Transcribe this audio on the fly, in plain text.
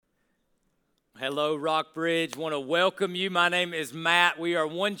Hello, Rockbridge. Want to welcome you. My name is Matt. We are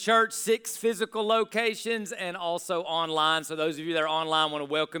one church, 6 physical locations, and also online. So those of you that are online, want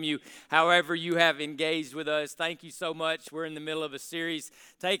to welcome you. However you have engaged with us, thank you so much. We're in the middle of a series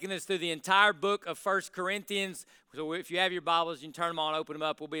taking us through the entire book of 1 Corinthians. So if you have your Bibles, you can turn them on, open them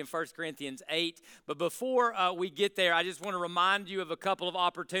up. We'll be in 1 Corinthians 8. But before we get there, I just want to remind you of a couple of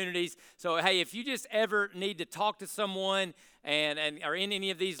opportunities. So, hey, if you just ever need to talk to someone and are in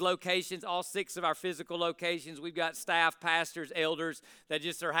any of these locations, all 6 of our physical locations, we've got staff, pastors, elders that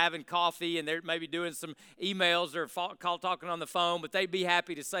just are having coffee and they're maybe doing some emails or talking on the phone, but they'd be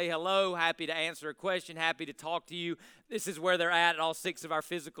happy to say hello, happy to answer a question, happy to talk to you. This is where they're at all 6 of our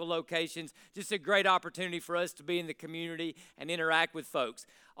physical locations. Just a great opportunity for us to be in the community and interact with folks.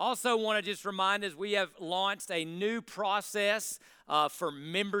 Also want to just remind us we have launched a new process for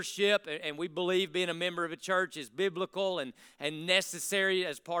membership, and we believe being a member of a church is biblical and necessary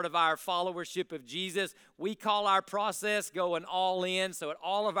as part of our followership of Jesus. We call our process going all in. So at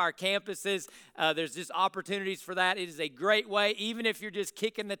all of our campuses, there's just opportunities for that. It is a great way, even if you're just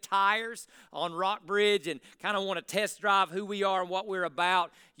kicking the tires on Rockbridge and kind of want to test drive who we are and what we're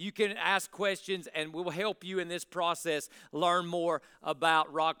about, you can ask questions and we'll help you in this process learn more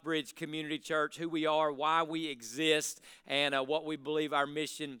about Rockbridge Community Church, who we are, why we exist, and what we believe our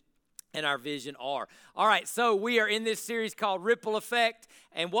mission and our vision are. All right, so we are in this series called Ripple Effect,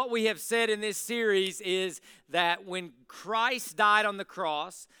 and what we have said in this series is that when Christ died on the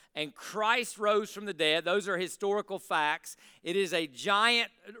cross and Christ rose from the dead, those are historical facts, it is a giant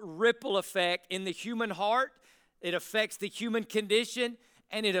ripple effect in the human heart. It affects the human condition,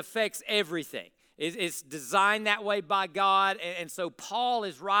 and it affects everything. It's designed that way by God, and so Paul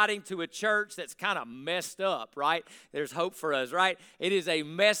is writing to a church that's kind of messed up, right? There's hope for us, right? It is a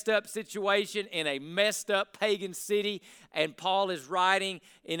messed up situation in a messed up pagan city, and Paul is writing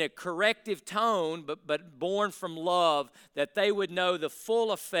in a corrective tone, but born from love, that they would know the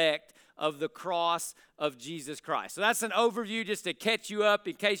full effect of the cross of Jesus Christ. So that's an overview just to catch you up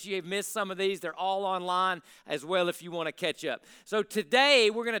in case you have missed some of these. They're all online as well if you want to catch up. So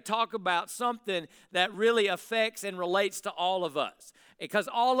today we're going to talk about something that really affects and relates to all of us, because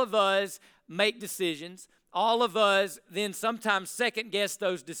all of us make decisions. All of us then sometimes second guess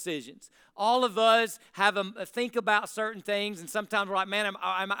those decisions. All of us have a think about certain things, and sometimes we're like, man, am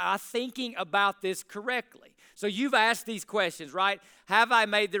I thinking about this correctly? So you've asked these questions, right? Have I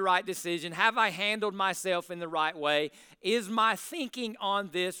made the right decision? Have I handled myself in the right way? Is my thinking on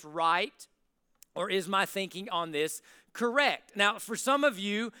this right? Or is my thinking on this correct? Now, for some of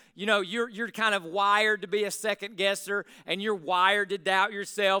you, you're kind of wired to be a second guesser, and you're wired to doubt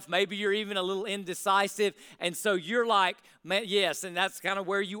yourself. Maybe you're even a little indecisive, and so you're like, man, yes, and that's kind of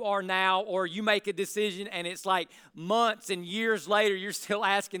where you are now. Or you make a decision, and it's like months and years later, you're still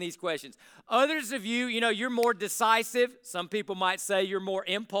asking these questions. Others of you, you're more decisive. Some people might say you're more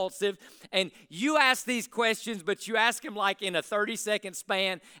impulsive, and you ask these questions, but you ask them like in a 30-second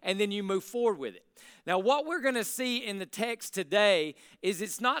span, and then you move forward with it. Now, what we're going to see in the text today is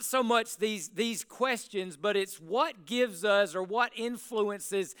it's not so much these questions, but it's what gives us or what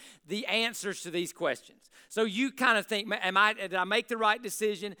influences the answers to these questions. So you kind of think, did I make the right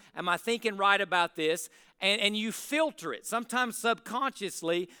decision? Am I thinking right about this? And you filter it, sometimes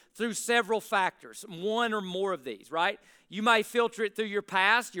subconsciously, through several factors, one or more of these, right? You may filter it through your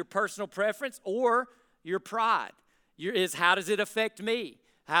past, your personal preference, or your pride. How does it affect me?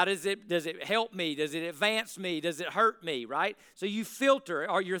 Does it help me? Does it advance me? Does it hurt me, right? So you filter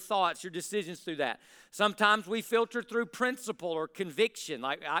your thoughts, your decisions through that. Sometimes we filter through principle or conviction.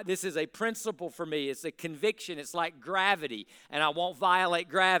 This is a principle for me. It's a conviction. It's like gravity, and I won't violate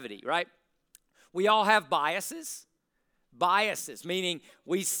gravity, right? We all have biases. Biases, meaning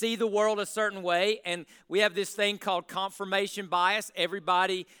we see the world a certain way, and we have this thing called confirmation bias.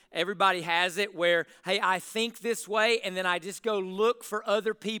 Everybody has it where, hey, I think this way, and then I just go look for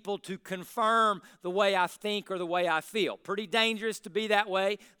other people to confirm the way I think or the way I feel. Pretty dangerous to be that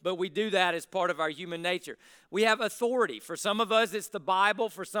way, but we do that as part of our human nature. We have authority. For some of us, it's the Bible.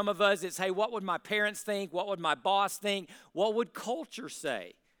 For some of us, it's, hey, what would my parents think? What would my boss think? What would culture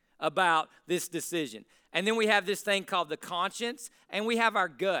say about this decision? And then we have this thing called the conscience, and we have our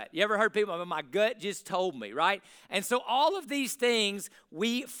gut. You ever heard people, my gut just told me, right? And so all of these things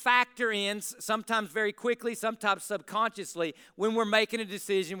we factor in, sometimes very quickly, sometimes subconsciously, when we're making a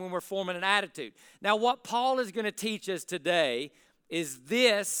decision, when we're forming an attitude. Now, what Paul is going to teach us today is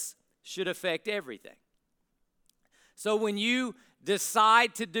this should affect everything. So when you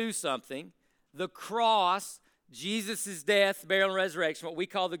decide to do something, the cross, Jesus' death, burial, and resurrection, what we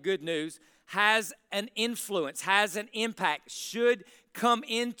call the good news, has an influence, has an impact, should come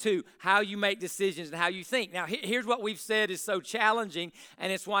into how you make decisions and how you think. Now, here's what we've said is so challenging,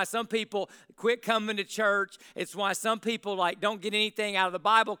 and it's why some people quit coming to church. It's why some people don't get anything out of the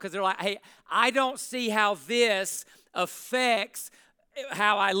Bible because they're like, hey, I don't see how this affects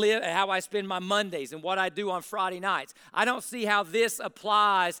how I live, how I spend my Mondays and what I do on Friday nights. I don't see how this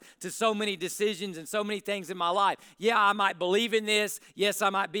applies to so many decisions and so many things in my life. Yeah, I might believe in this. Yes, I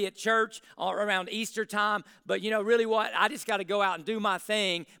might be at church around Easter time, but really what? I just got to go out and do my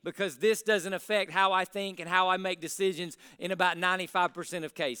thing because this doesn't affect how I think and how I make decisions in about 95%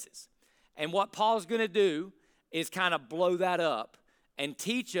 of cases. And what Paul's going to do is kind of blow that up and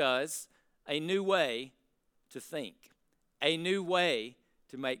teach us a new way to think. A new way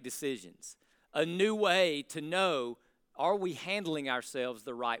to make decisions, a new way to know, are we handling ourselves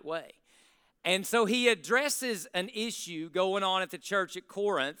the right way? And so he addresses an issue going on at the church at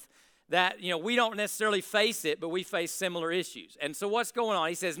Corinth that, we don't necessarily face it, but we face similar issues. And so what's going on?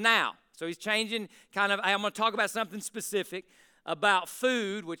 He says, now. So he's changing I'm going to talk about something specific about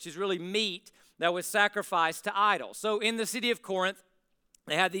food, which is really meat that was sacrificed to idols. So in the city of Corinth,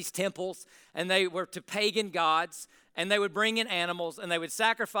 they had these temples, and they were to pagan gods, and they would bring in animals, and they would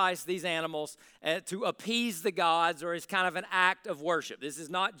sacrifice these animals to appease the gods, or as kind of an act of worship. This is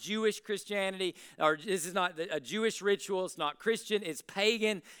not Jewish Christianity, or this is not a Jewish ritual. It's not Christian. It's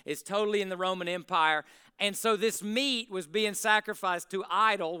pagan. It's totally in the Roman Empire. And so this meat was being sacrificed to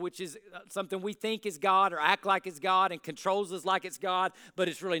idol, which is something we think is God or act like it's God and controls us like it's God, but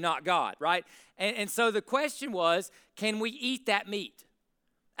it's really not God, right? And so the question was, can we eat that meat?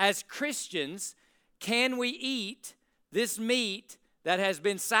 As Christians, can we eat this meat that has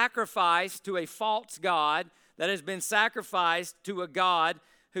been sacrificed to a false god, that has been sacrificed to a God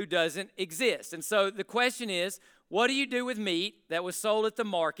who doesn't exist? And so the question is, what do you do with meat that was sold at the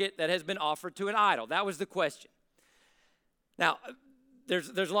market that has been offered to an idol? That was the question. Now, there's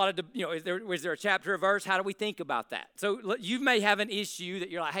a lot of, is there a chapter or verse? How do we think about that? So you may have an issue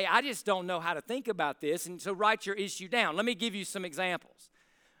that you're like, hey, I just don't know how to think about this, and so write your issue down. Let me give you some examples.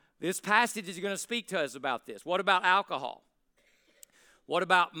 This passage is going to speak to us about this. What about alcohol? What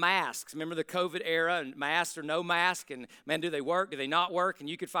about masks? Remember the COVID era and masks or no mask? And man, do they work? Do they not work? And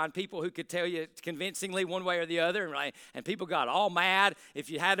you could find people who could tell you convincingly one way or the other. Right? And people got all mad if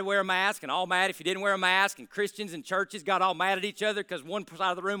you had to wear a mask and all mad if you didn't wear a mask. And Christians and churches got all mad at each other because one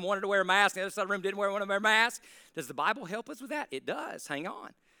side of the room wanted to wear a mask and the other side of the room didn't want to wear a mask. Does the Bible help us with that? It does. Hang on.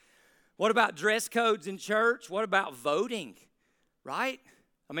 What about dress codes in church? What about voting? Right?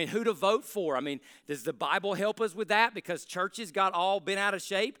 I mean, who to vote for? I mean, does the Bible help us with that? Because churches got all bent out of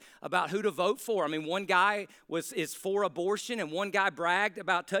shape about who to vote for. I mean, one guy is for abortion, and one guy bragged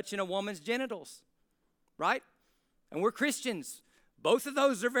about touching a woman's genitals, right? And we're Christians. Both of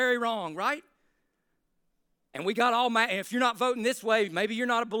those are very wrong, right? And we got all mad. If you're not voting this way, maybe you're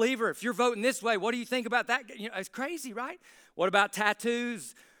not a believer. If you're voting this way, what do you think about that? It's crazy, right? What about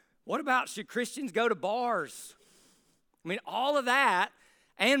tattoos? What about should Christians go to bars? I mean, all of that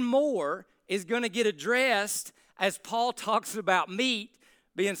and more is going to get addressed as Paul talks about meat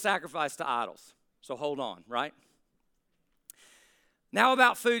being sacrificed to idols. So hold on, right? Now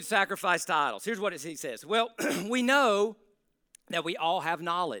about food sacrificed to idols. Here's what he says. Well, we know that we all have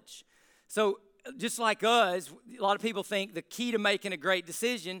knowledge. So just like us, a lot of people think the key to making a great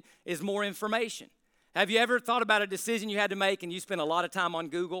decision is more information. Have you ever thought about a decision you had to make and you spent a lot of time on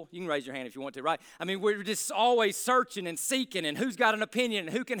Google? You can raise your hand if you want to, right? I mean, we're just always searching and seeking and who's got an opinion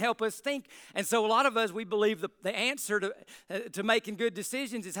and who can help us think. And so a lot of us, we believe the answer to making good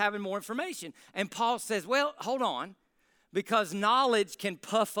decisions is having more information. And Paul says, well, hold on, because knowledge can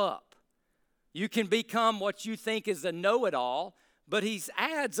puff up. You can become what you think is a know-it-all, but he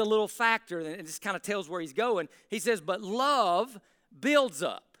adds a little factor, and it just kind of tells where he's going. He says, but love builds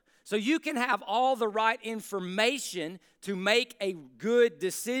up. So you can have all the right information to make a good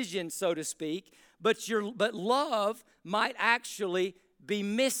decision, so to speak, but love might actually be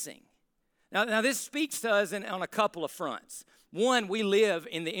missing. Now this speaks to us on a couple of fronts. One, we live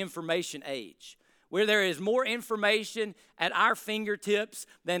in the information age, where there is more information at our fingertips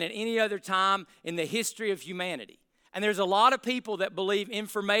than at any other time in the history of humanity. And there's a lot of people that believe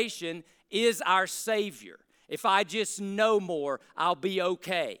information is our savior. If I just know more, I'll be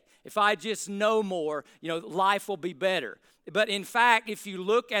okay. If I just know more, life will be better. But in fact, if you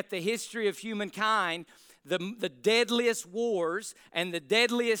look at the history of humankind, the deadliest wars and the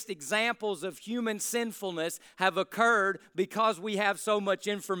deadliest examples of human sinfulness have occurred because we have so much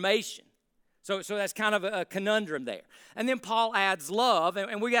information. So that's kind of a conundrum there. And then Paul adds love,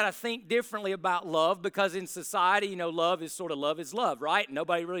 and we got to think differently about love because in society, love is love, right?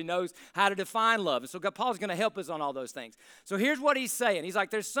 Nobody really knows how to define love. And so Paul's going to help us on all those things. So here's what he's saying. He's like,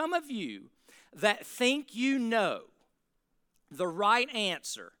 there's some of you that think you know the right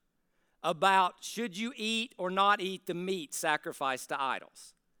answer about should you eat or not eat the meat sacrificed to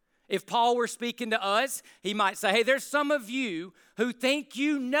idols. If Paul were speaking to us, he might say, hey, there's some of you who think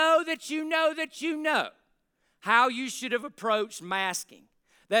you know how you should have approached masking,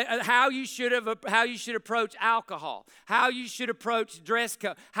 how you should approach alcohol, how you should approach dress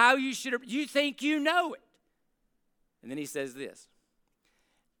code, you think you know it. And then he says this,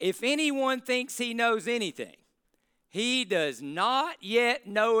 if anyone thinks he knows anything, he does not yet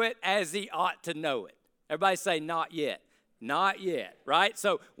know it as he ought to know it. Everybody say not yet. Not yet, right?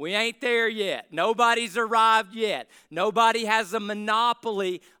 So we ain't there yet. Nobody's arrived yet. Nobody has a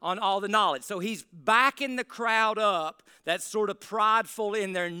monopoly on all the knowledge. So he's backing the crowd up that's sort of prideful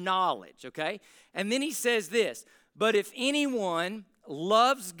in their knowledge, okay? And then he says this, but if anyone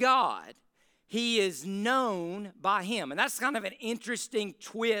loves God, he is known by him. And that's kind of an interesting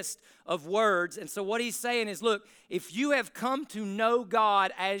twist of words. And so what he's saying is, look, if you have come to know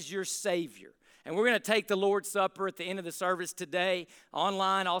God as your Savior, and we're going to take the Lord's Supper at the end of the service today,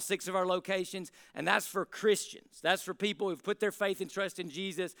 online, all 6 of our locations, and that's for Christians. That's for people who've put their faith and trust in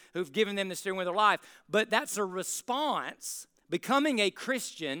Jesus, who've given them the steering wheel of their life. But that's a response. Becoming a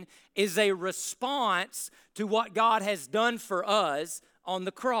Christian is a response to what God has done for us on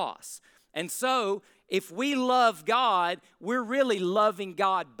the cross. And so, if we love God, we're really loving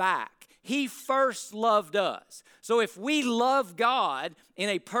God back. He first loved us. So if we love God in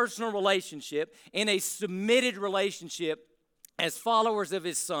a personal relationship, in a submitted relationship, as followers of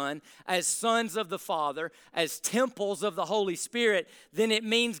His Son, as sons of the Father, as temples of the Holy Spirit, then it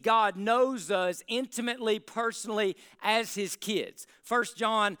means God knows us intimately, personally, as His kids. 1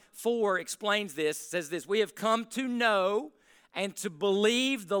 John 4 explains this, says this, we have come to know and to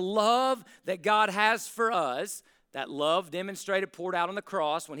believe the love that God has for us, that love demonstrated, poured out on the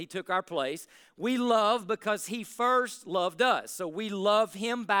cross when He took our place. We love because He first loved us. So we love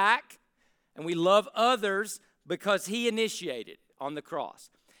Him back, and we love others because He initiated on the cross.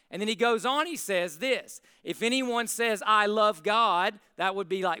 And then he goes on, he says this, if anyone says, I love God, that would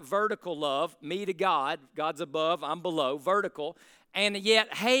be like vertical love, me to God, God's above, I'm below, vertical, and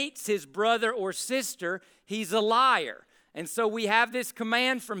yet hates his brother or sister, he's a liar. And so we have this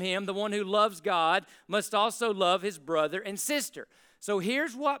command from Him, the one who loves God must also love his brother and sister. So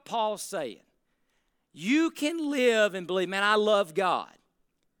here's what Paul's saying. You can live and believe, man, I love God.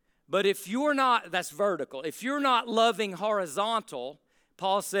 But if you're not, that's vertical. If you're not loving horizontal,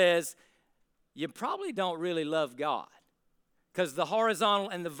 Paul says, you probably don't really love God. Because the horizontal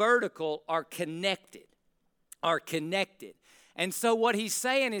and the vertical are connected. And so what he's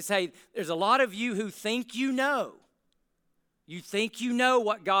saying is, hey, there's a lot of you who think you know. You think you know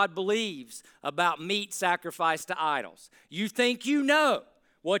what God believes about meat sacrificed to idols. You think you know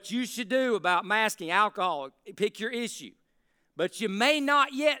what you should do about masking, alcohol, pick your issue. But you may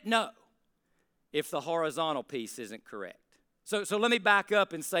not yet know if the horizontal piece isn't correct. So let me back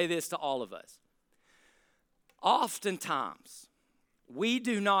up and say this to all of us. Oftentimes, we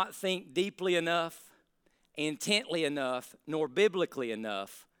do not think deeply enough, intently enough, nor biblically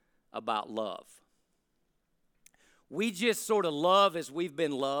enough about love. We just sort of love as we've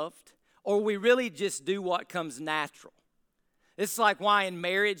been loved, or we really just do what comes natural. It's like why in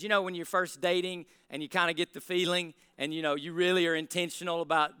marriage, when you're first dating and you kind of get the feeling and, you really are intentional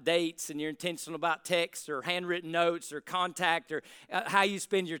about dates and you're intentional about texts or handwritten notes or contact or how you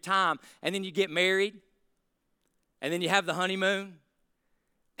spend your time. And then you get married and then you have the honeymoon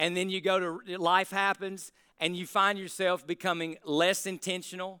and then you go to, life happens and you find yourself becoming less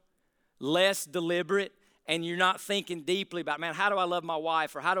intentional, less deliberate, and you're not thinking deeply about, man, how do I love my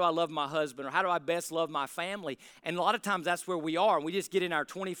wife, or how do I love my husband, or how do I best love my family? And a lot of times that's where we are. We just get in our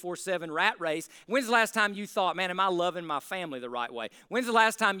 24/7 rat race. When's the last time you thought, man, am I loving my family the right way? When's the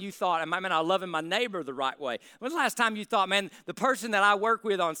last time you thought, am I loving my neighbor the right way? When's the last time you thought, man, the person that I work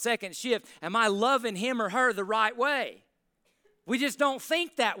with on second shift, am I loving him or her the right way? We just don't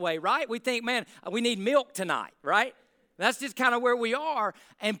think that way, right? We think, man, we need milk tonight, right? That's just kind of where we are.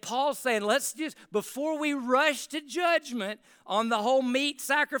 And Paul's saying, let's just, before we rush to judgment on the whole meat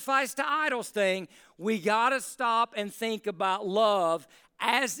sacrifice to idols thing, we got to stop and think about love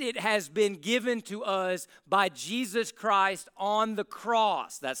as it has been given to us by Jesus Christ on the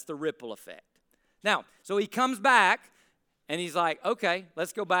cross. That's the ripple effect. Now, so he comes back, And he's like, okay,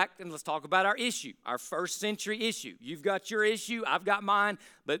 let's go back and let's talk about our issue, our first century issue. You've got your issue, I've got mine,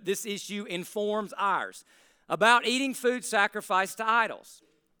 but this issue informs ours. About eating food sacrificed to idols.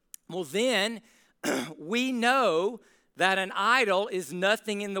 Well, then we know that an idol is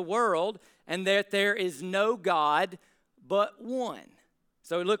nothing in the world and that there is no God but one.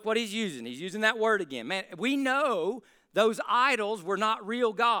 So look what he's using. He's using that word again. Man, we know those idols were not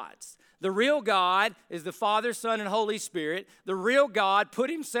real gods. The real God is the Father, Son, and Holy Spirit. The real God put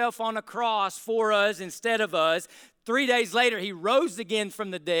himself on a cross for us instead of us. 3 days later, he rose again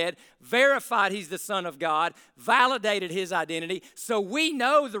from the dead, verified he's the Son of God, validated his identity. So we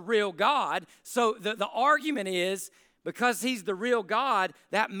know the real God. So the argument is, because he's the real God,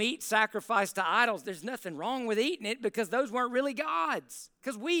 that meat sacrificed to idols, there's nothing wrong with eating it because those weren't really gods.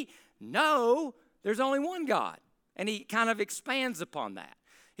 Because we know there's only one God. And he kind of expands upon that.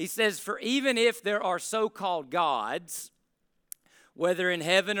 He says, for even if there are so-called gods, whether in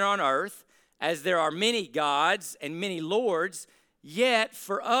heaven or on earth, as there are many gods and many lords, yet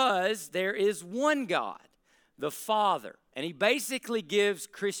for us there is one God, the Father. And he basically gives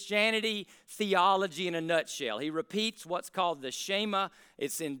Christianity theology in a nutshell. He repeats what's called the Shema.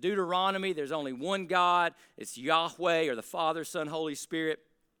 It's in Deuteronomy. There's only one God. It's Yahweh, or the Father, Son, Holy Spirit.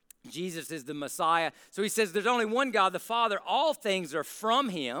 Jesus is the Messiah. So he says there's only one God, the Father. All things are from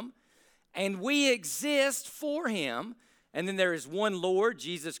him, and we exist for him. And then there is one Lord,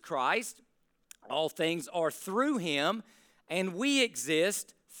 Jesus Christ. All things are through him, and we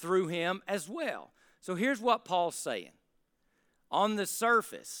exist through him as well. So here's what Paul's saying. On the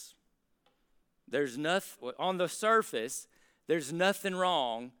surface, there's nothing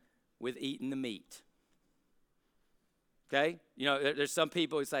wrong with eating the meat. Okay? You know, there's some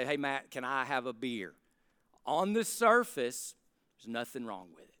people who say, hey, Matt, can I have a beer? On the surface, there's nothing wrong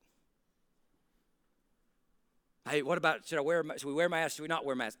with it. Hey, what about, should we wear masks? Should we not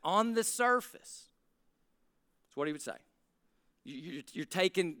wear masks? On the surface, that's what he would say. You're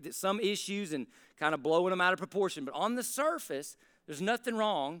taking some issues and kind of blowing them out of proportion. But on the surface, there's nothing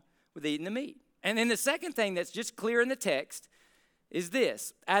wrong with eating the meat. And then the second thing that's just clear in the text is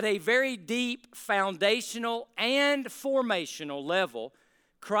this. At a very deep foundational and formational level,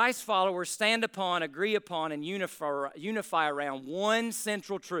 Christ's followers stand upon, agree upon, and unify around one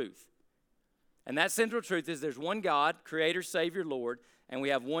central truth. And that central truth is there's one God, Creator, Savior, Lord, and we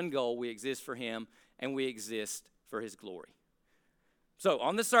have one goal. We exist for him, and we exist for his glory. So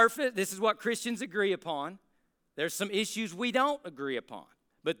on the surface, this is what Christians agree upon. There's some issues we don't agree upon,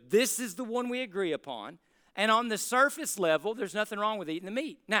 but this is the one we agree upon. And on the surface level, there's nothing wrong with eating the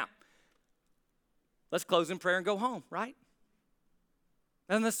meat. Now, let's close in prayer and go home, right?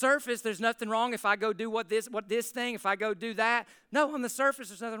 On the surface, there's nothing wrong if I go do what this thing, if I go do that. No, on the surface,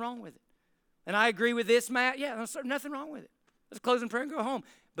 there's nothing wrong with it. And I agree with this, Matt. Yeah, there's nothing wrong with it. Let's close in prayer and go home.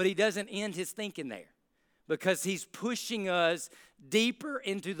 But he doesn't end his thinking there, because he's pushing us deeper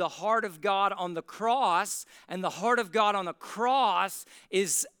into the heart of God on the cross. And the heart of God on the cross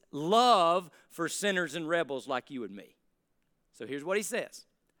is love for sinners and rebels like you and me. So here's what he says.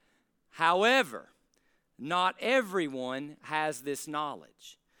 However, not everyone has this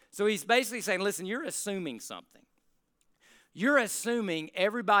knowledge. So he's basically saying, listen, you're assuming something. You're assuming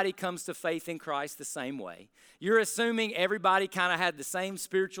everybody comes to faith in Christ the same way. You're assuming everybody kind of had the same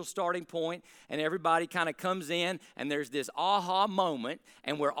spiritual starting point, and everybody kind of comes in, and there's this aha moment,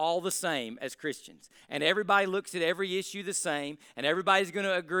 and we're all the same as Christians. And everybody looks at every issue the same, and everybody's going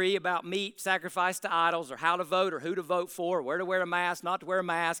to agree about meat sacrificed to idols, or how to vote, or who to vote for, or where to wear a mask, not to wear a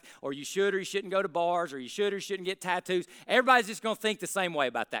mask, or you should or you shouldn't go to bars, or you should or you shouldn't get tattoos. Everybody's just going to think the same way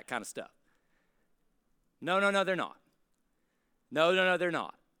about that kind of stuff. No, they're not. No, they're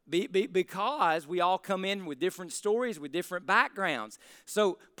not. Because we all come in with different stories, with different backgrounds.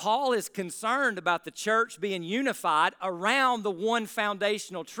 So Paul is concerned about the church being unified around the one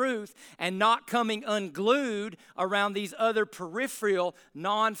foundational truth and not coming unglued around these other peripheral,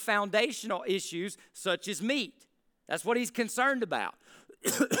 non-foundational issues such as meat. That's what he's concerned about.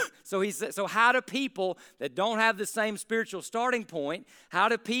 So how do people that don't have the same spiritual starting point, how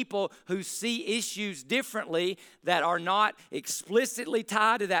do people who see issues differently that are not explicitly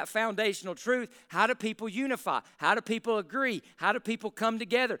tied to that foundational truth, how do people unify? How do people agree? How do people come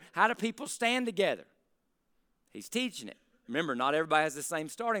together? How do people stand together? He's teaching it. Remember, not everybody has the same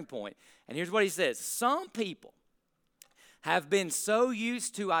starting point. And here's what he says. Some people have been so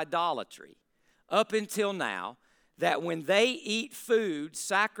used to idolatry up until now that when they eat food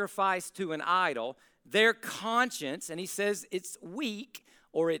sacrificed to an idol, their conscience, and he says it's weak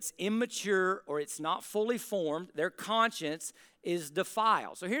or it's immature or it's not fully formed, their conscience is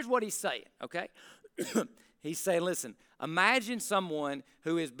defiled. So here's what he's saying, okay? He's saying, listen, Imagine someone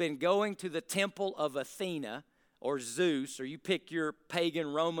who has been going to the temple of Athena or Zeus, or you pick your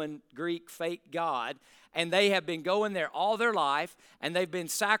pagan Roman Greek fake god, and they have been going there all their life, and they've been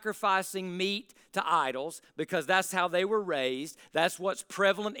sacrificing meat to idols because that's how they were raised. That's what's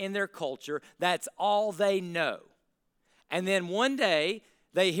prevalent in their culture. That's all they know. And then one day,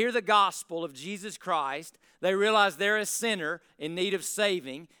 they hear the gospel of Jesus Christ. They realize they're a sinner in need of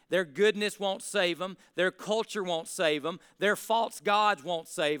saving. Their goodness won't save them. Their culture won't save them. Their false gods won't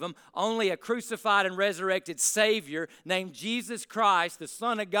save them. Only a crucified and resurrected Savior named Jesus Christ, the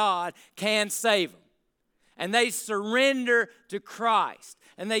Son of God, can save them. And they surrender to Christ.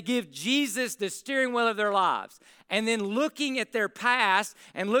 And they give Jesus the steering wheel of their lives. And then looking at their past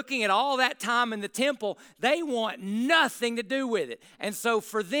and looking at all that time in the temple, they want nothing to do with it. And so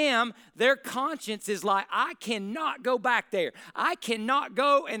for them, their conscience is like, I cannot go back there. I cannot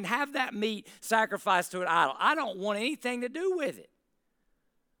go and have that meat sacrificed to an idol. I don't want anything to do with it.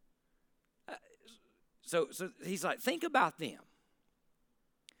 So he's like, think about them.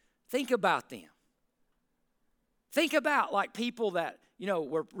 Think about them. Think about like people that,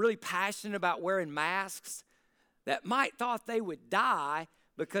 were really passionate about wearing masks that might thought they would die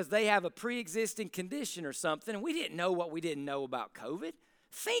because they have a pre-existing condition or something, and we didn't know what we didn't know about COVID.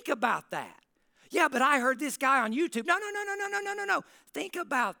 Think about that. Yeah, but I heard this guy on YouTube. No. Think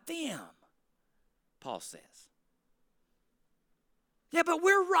about them, Paul says. Yeah, but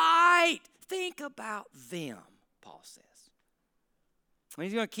we're right. Think about them, Paul says. And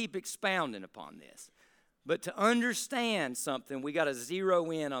he's going to keep expounding upon this. But to understand something, we got to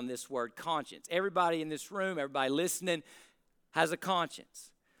zero in on this word conscience. Everybody in this room, everybody listening, has a conscience.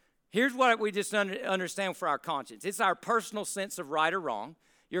 Here's what we just understand for our conscience. It's our personal sense of right or wrong.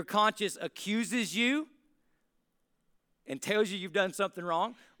 Your conscience accuses you and tells you you've done something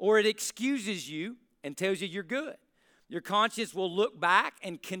wrong, or it excuses you and tells you you're good. Your conscience will look back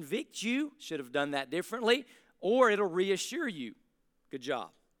and convict you, should have done that differently, or it'll reassure you. Good job.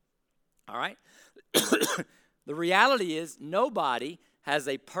 All right? The reality is nobody has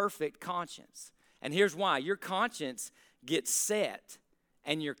a perfect conscience. And here's why. Your conscience gets set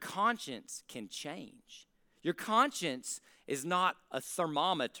and your conscience can change. Your conscience is not a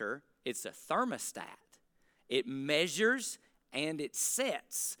thermometer, it's a thermostat. It measures and it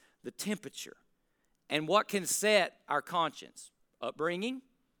sets the temperature. And what can set our conscience? Upbringing,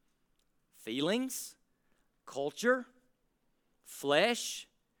 feelings, culture, flesh,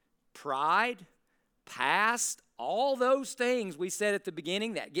 pride, past, all those things we said at the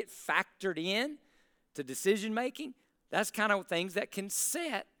beginning that get factored in to decision making. That's kind of things that can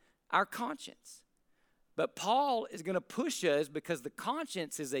set our conscience. But Paul is going to push us because the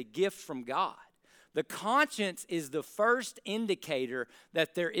conscience is a gift from God. The conscience is the first indicator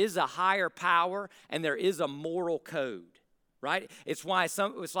that there is a higher power and there is a moral code, right? It's why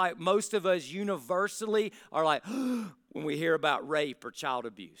it's like most of us universally are like, when we hear about rape or child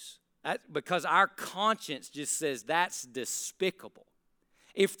abuse. Because our conscience just says that's despicable.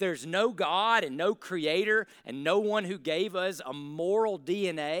 If there's no God and no creator and no one who gave us a moral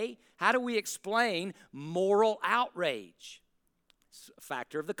DNA, how do we explain moral outrage? It's a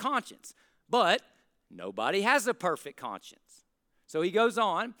factor of the conscience. But nobody has a perfect conscience. So he goes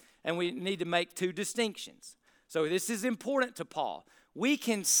on, and we need to make two distinctions. So this is important to Paul. We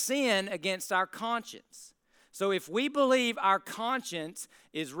can sin against our conscience. So if we believe our conscience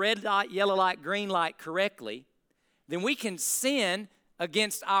is red light, yellow light, green light correctly, then we can sin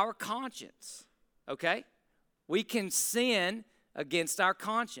against our conscience, okay? We can sin against our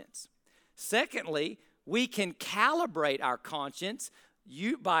conscience. Secondly, we can calibrate our conscience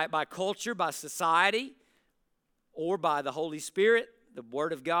by culture, by society, or by the Holy Spirit, the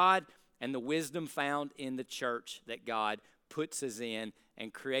Word of God, and the wisdom found in the church that God puts us in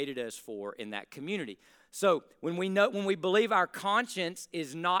and created us for in that community. So when we believe our conscience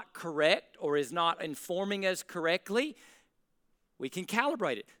is not correct or is not informing us correctly, we can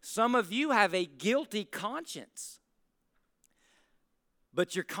calibrate it. Some of you have a guilty conscience,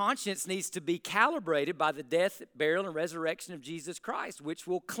 but your conscience needs to be calibrated by the death, burial, and resurrection of Jesus Christ, which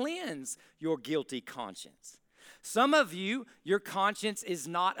will cleanse your guilty conscience. Some of you, your conscience is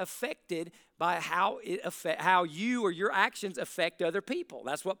not affected by how you or your actions affect other people.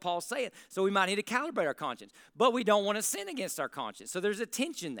 That's what Paul's saying. So we might need to calibrate our conscience. But we don't want to sin against our conscience. So there's a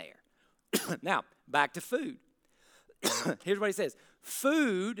tension there. Now, back to food. Here's what he says.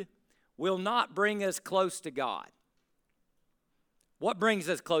 Food will not bring us close to God. What brings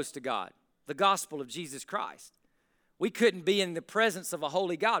us close to God? The gospel of Jesus Christ. We couldn't be in the presence of a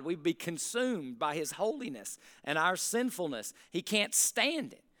holy God. We'd be consumed by his holiness and our sinfulness. He can't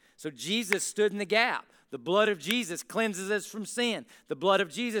stand it. So Jesus stood in the gap. The blood of Jesus cleanses us from sin. The blood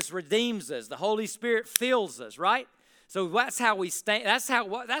of Jesus redeems us. The Holy Spirit fills us, right? So that's how we stay.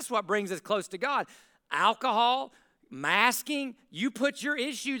 That's what brings us close to God. Alcohol, masking, you put your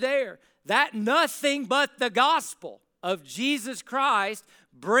issue there. That nothing but the gospel of Jesus Christ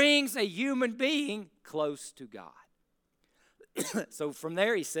brings a human being close to God. So from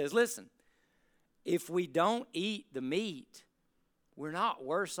there he says, listen, if we don't eat the meat, we're not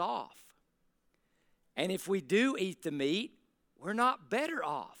worse off. And if we do eat the meat, we're not better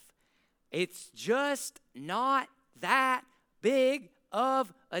off. It's just not that big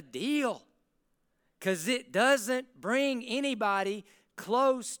of a deal, because it doesn't bring anybody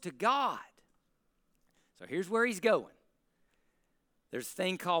close to God. So here's where he's going. There's a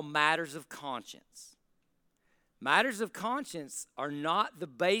thing called matters of conscience. Matters of conscience are not the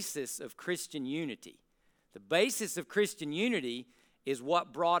basis of Christian unity. The basis of Christian unity is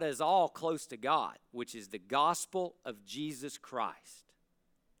what brought us all close to God, which is the gospel of Jesus Christ.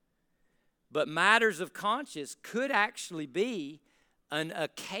 But matters of conscience could actually be an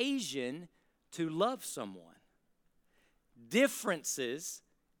occasion to love someone. Differences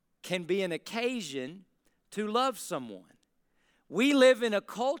can be an occasion to love someone. We live in a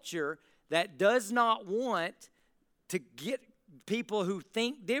culture that does not want to get people who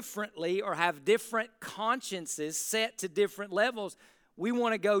think differently or have different consciences set to different levels. We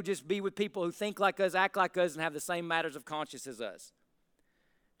want to go just be with people who think like us, act like us, and have the same matters of conscience as us.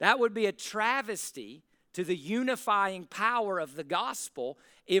 That would be a travesty to the unifying power of the gospel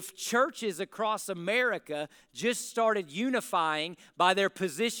if churches across America just started unifying by their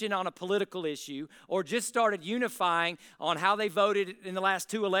position on a political issue, or just started unifying on how they voted in the last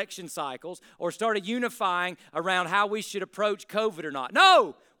 2 election cycles, or started unifying around how we should approach COVID or not.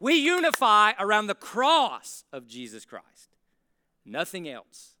 No, we unify around the cross of Jesus Christ. Nothing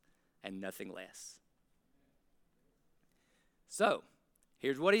else and nothing less. So,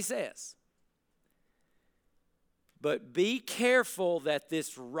 here's what he says. But be careful that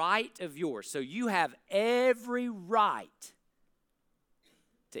this right of yours, so you have every right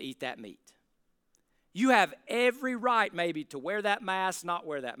to eat that meat. You have every right maybe to wear that mask, not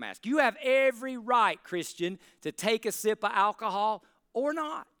wear that mask. You have every right, Christian, to take a sip of alcohol or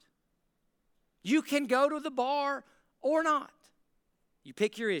not. You can go to the bar or not. You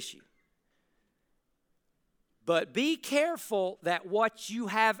pick your issue. But be careful that what you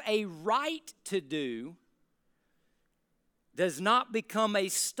have a right to do does not become a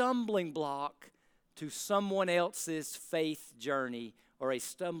stumbling block to someone else's faith journey or a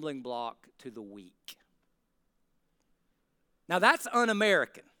stumbling block to the weak. Now that's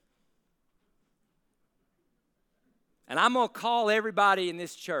un-American. And I'm going to call everybody in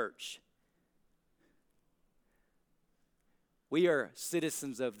this church. We are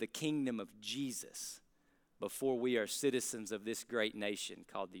citizens of the kingdom of Jesus before we are citizens of this great nation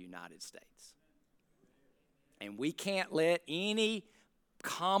called the United States. And we can't let any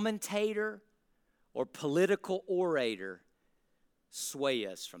commentator or political orator sway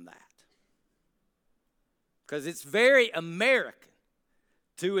us from that. Because it's very American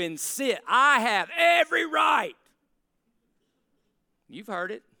to insist, I have every right. You've heard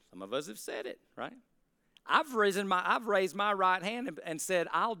it. Some of us have said it, right? I've raised my right hand and said,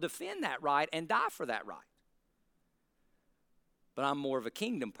 I'll defend that right and die for that right. But I'm more of a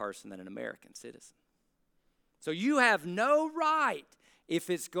kingdom person than an American citizen. So you have no right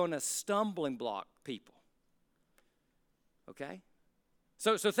if it's going to stumbling block people. Okay?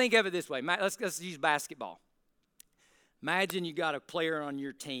 So think of it this way. Let's use basketball. Imagine you got a player on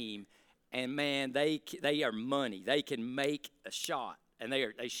your team, and man, they are money. They can make a shot, and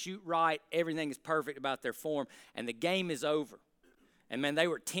they shoot right. Everything is perfect about their form, and the game is over. And man, they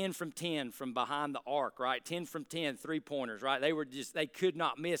were 10 from 10 from behind the arc, right? 10 from 10 3-pointers, right? They could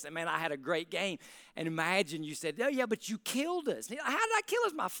not miss. And man, I had a great game. And imagine you said, oh yeah, but you killed us. How did I kill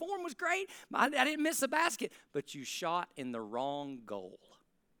us? My form was great. I didn't miss a basket. But you shot in the wrong goal.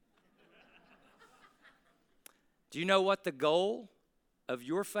 Do you know what the goal of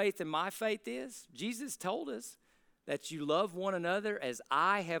your faith and my faith is? Jesus told us that you love one another as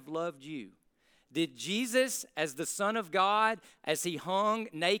I have loved you. Did Jesus, as the Son of God, as he hung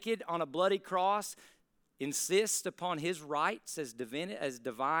naked on a bloody cross, insist upon his rights as the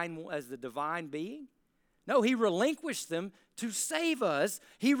divine being? No, he relinquished them to save us.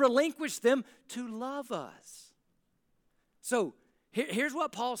 He relinquished them to love us. So here's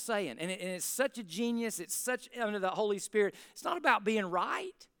what Paul's saying, and it's such a genius. It's such under the Holy Spirit. It's not about being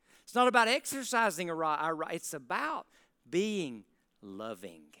right. It's not about exercising our right. It's about being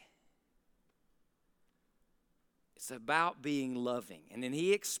loving. It's about being loving. And then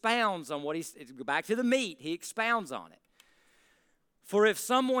he expounds on what go back to the meat, he expounds on it. For if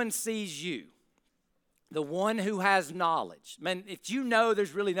someone sees you, the one who has knowledge, man, if you know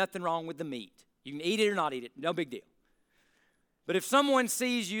there's really nothing wrong with the meat, you can eat it or not eat it, no big deal. But if someone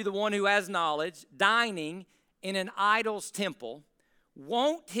sees you, the one who has knowledge, dining in an idol's temple,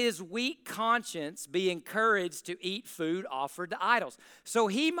 won't his weak conscience be encouraged to eat food offered to idols? So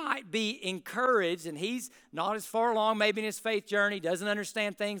he might be encouraged, and he's not as far along maybe in his faith journey, doesn't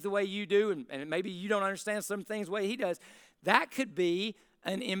understand things the way you do, and maybe you don't understand some things the way he does. That could be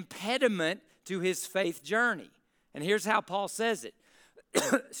an impediment to his faith journey. And here's how Paul says it.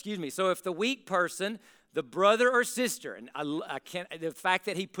 Excuse me. So if the weak person, the brother or sister, and I can't, the fact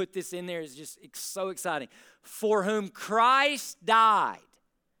that he put this in there is just so exciting, for whom Christ died.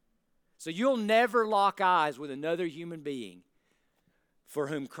 So you'll never lock eyes with another human being for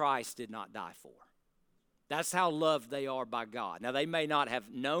whom Christ did not die for. That's how loved they are by God. Now, they may not have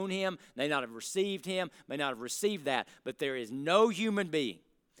known him, may not have received him, may not have received that, but there is no human being,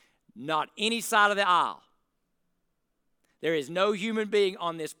 not any side of the aisle, there is no human being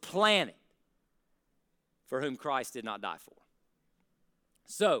on this planet for whom Christ did not die for.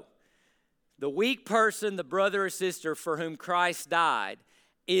 So, the weak person, the brother or sister for whom Christ died,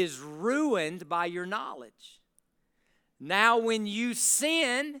 is ruined by your knowledge. Now, when you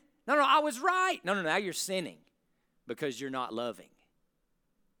sin, no, I was right. No, now you're sinning because you're not loving.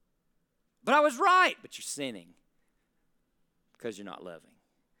 But I was right, but you're sinning because you're not loving.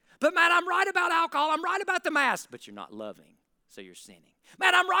 But Matt, I'm right about alcohol. I'm right about the mask, but you're not loving, so you're sinning.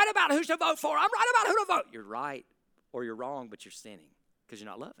 Matt, I'm right about who to vote for. I'm right about who to vote. You're right or you're wrong, but you're sinning because you're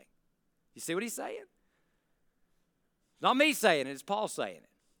not loving. You see what he's saying? It's not me saying it, it's Paul saying it.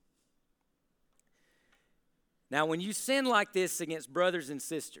 Now, when you sin like this against brothers and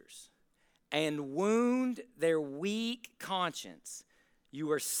sisters and wound their weak conscience,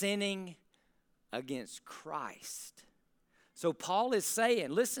 you are sinning against Christ. So Paul is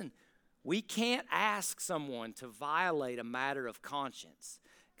saying, listen, we can't ask someone to violate a matter of conscience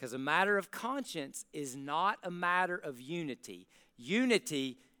because a matter of conscience is not a matter of unity.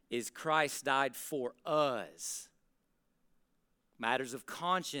 Unity is Christ died for us. Matters of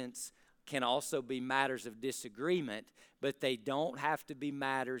conscience can also be matters of disagreement, but they don't have to be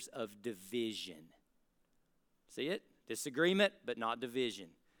matters of division. See it? Disagreement, but not division.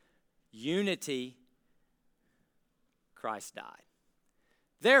 Unity, Christ died.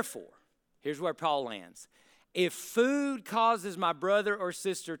 Therefore, here's where Paul lands. If food causes my brother or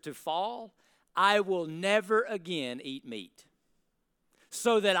sister to fall, I will never again eat meat,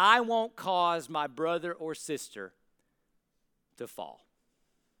 so that I won't cause my brother or sister to fall.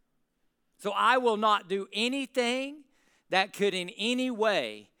 So I will not do anything that could in any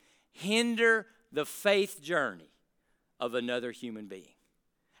way hinder the faith journey of another human being.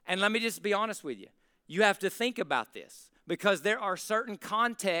 And let me just be honest with you. You have to think about this because there are certain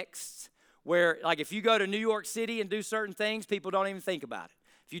contexts where, like if you go to New York City and do certain things, people don't even think about it.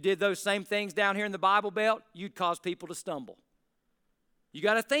 If you did those same things down here in the Bible Belt, you'd cause people to stumble. You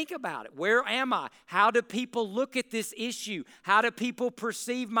got to think about it. Where am I? How do people look at this issue? How do people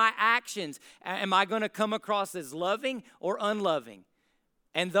perceive my actions? Am I going to come across as loving or unloving?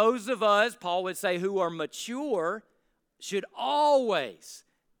 And those of us, Paul would say, who are mature should always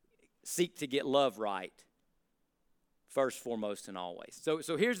seek to get love right, first, foremost, and always.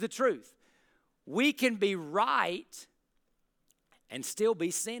 So here's the truth. We can be right and still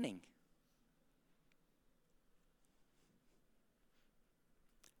be sinning.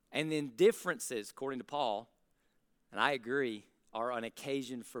 And then differences, according to Paul, and I agree, are an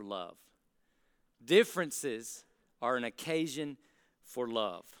occasion for love. Differences are an occasion for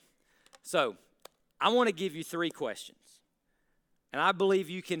love. So, I want to give you 3 questions. And I believe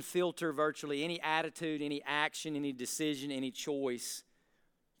you can filter virtually any attitude, any action, any decision, any choice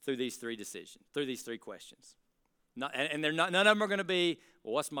through these 3 questions. And they're not, none of them are going to be,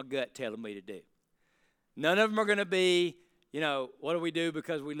 well, what's my gut telling me to do? None of them are going to be, what do we do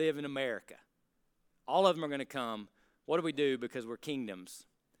because we live in America? All of them are going to come, what do we do because we're kingdoms?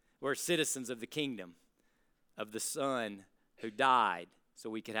 We're citizens of the kingdom of the Son who died so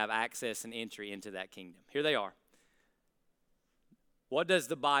we could have access and entry into that kingdom. Here they are. What does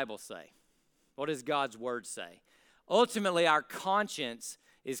the Bible say? What does God's word say? Ultimately, our conscience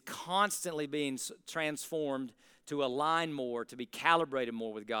is constantly being transformed to align more, to be calibrated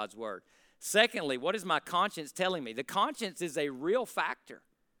more with God's word. Secondly, what is my conscience telling me? The conscience is a real factor.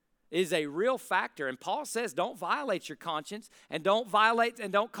 is a real factor. And Paul says, don't violate your conscience, and don't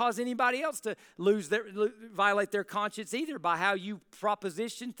cause anybody else to violate their conscience either by how you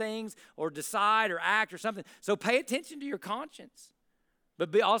proposition things or decide or act or something. So pay attention to your conscience.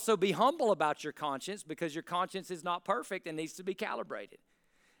 But also be humble about your conscience, because your conscience is not perfect and needs to be calibrated.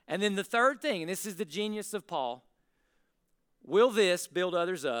 And then the third thing, and this is the genius of Paul, will this build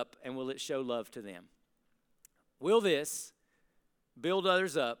others up, and will it show love to them? Will this build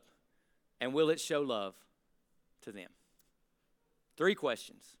others up, and will it show love to them? 3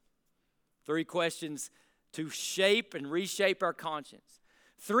 questions. 3 questions to shape and reshape our conscience.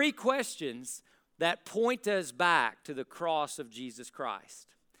 3 questions that point us back to the cross of Jesus Christ.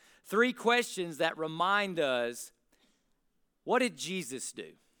 3 questions that remind us, what did Jesus do?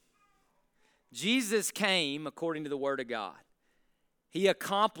 Jesus came according to the Word of God. He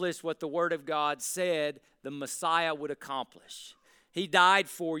accomplished what the Word of God said the Messiah would accomplish. He died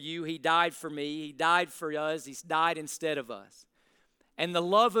for you. He died for me. He died for us. He died instead of us. And the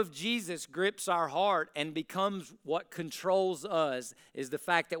love of Jesus grips our heart and becomes what controls us, is the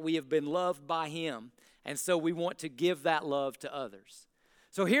fact that we have been loved by Him. And so we want to give that love to others.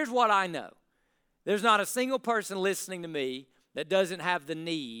 So here's what I know. There's not a single person listening to me that doesn't have the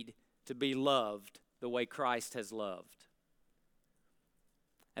need to be loved the way Christ has loved.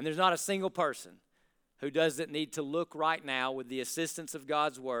 And there's not a single person who doesn't need to look right now, with the assistance of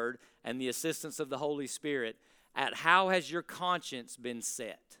God's Word and the assistance of the Holy Spirit, at how has your conscience been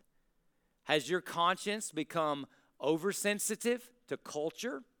set? Has your conscience become oversensitive to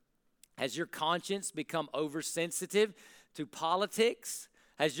culture? Has your conscience become oversensitive to politics?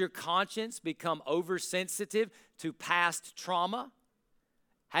 Has your conscience become oversensitive to past trauma?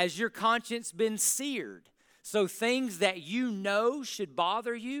 Has your conscience been seared? So things that you know should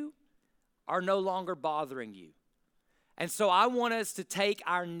bother you are no longer bothering you. And so I want us to take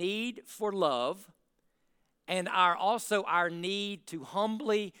our need for love and also our need to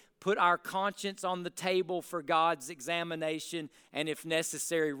humbly put our conscience on the table for God's examination and, if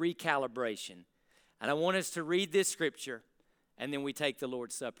necessary, recalibration. And I want us to read this scripture, and then we take the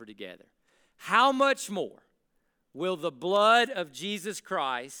Lord's Supper together. How much more will the blood of Jesus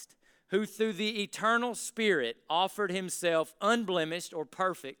Christ, who through the eternal Spirit offered Himself unblemished or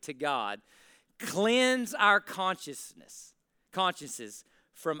perfect to God, cleanse our consciences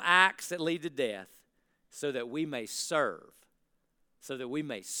from acts that lead to death, so that we may serve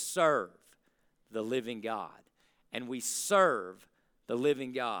the living God. And we serve the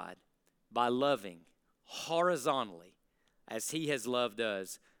living God by loving horizontally as He has loved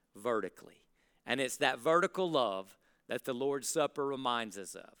us vertically. And it's that vertical love that the Lord's Supper reminds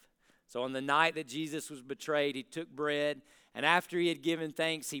us of. So on the night that Jesus was betrayed, He took bread, and after He had given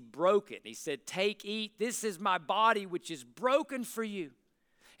thanks, He broke it. He said, "Take, eat, this is my body which is broken for you."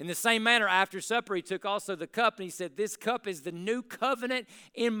 In the same manner, after supper, He took also the cup, and He said, "This cup is the new covenant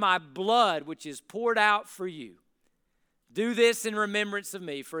in my blood, which is poured out for you. Do this in remembrance of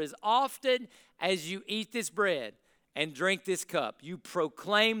me. For as often as you eat this bread and drink this cup, you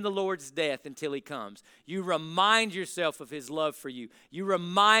proclaim the Lord's death until He comes." You remind yourself of His love for you. You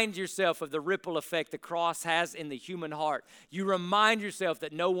remind yourself of the ripple effect the cross has in the human heart. You remind yourself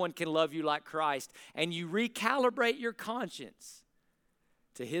that no one can love you like Christ. And you recalibrate your conscience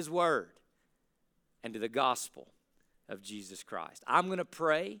to His Word and to the gospel of Jesus Christ. I'm going to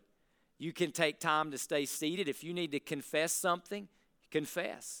pray. You can take time to stay seated. If you need to confess something,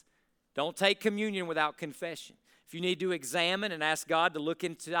 confess. Don't take communion without confession. If you need to examine and ask God to look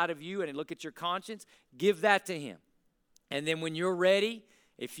inside of you and look at your conscience, give that to Him. And then when you're ready,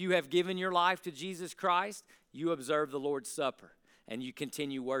 if you have given your life to Jesus Christ, you observe the Lord's Supper and you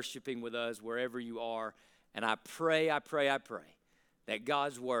continue worshiping with us wherever you are. And I pray that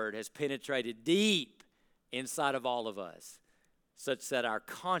God's Word has penetrated deep inside of all of us, such that our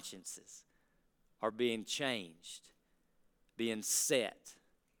consciences are being changed, being set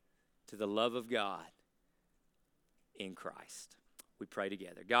to the love of God in Christ. We pray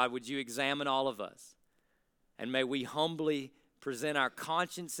together. God, would you examine all of us, and may we humbly present our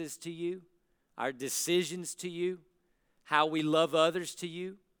consciences to you, our decisions to you, how we love others to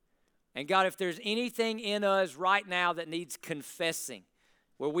you. And God, if there's anything in us right now that needs confessing,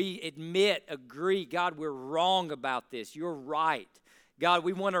 where we admit, agree, God, we're wrong about this, you're right. God,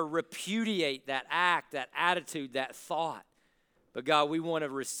 we want to repudiate that act, that attitude, that thought. But God, we want to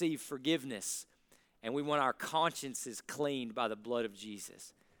receive forgiveness, and we want our consciences cleaned by the blood of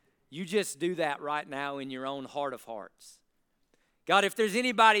Jesus. You just do that right now in your own heart of hearts. God, if there's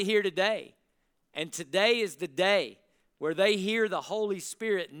anybody here today, and today is the day where they hear the Holy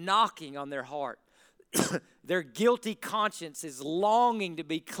Spirit knocking on their heart, their guilty conscience is longing to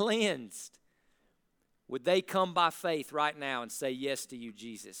be cleansed, would they come by faith right now and say yes to you,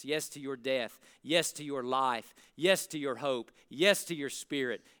 Jesus? Yes to your death. Yes to your life. Yes to your hope. Yes to your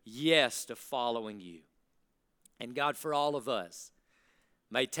spirit. Yes to following you. And God, for all of us,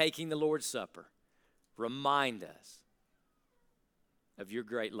 may taking the Lord's Supper remind us of your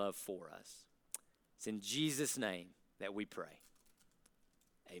great love for us. It's in Jesus' name that we pray.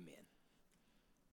 Amen.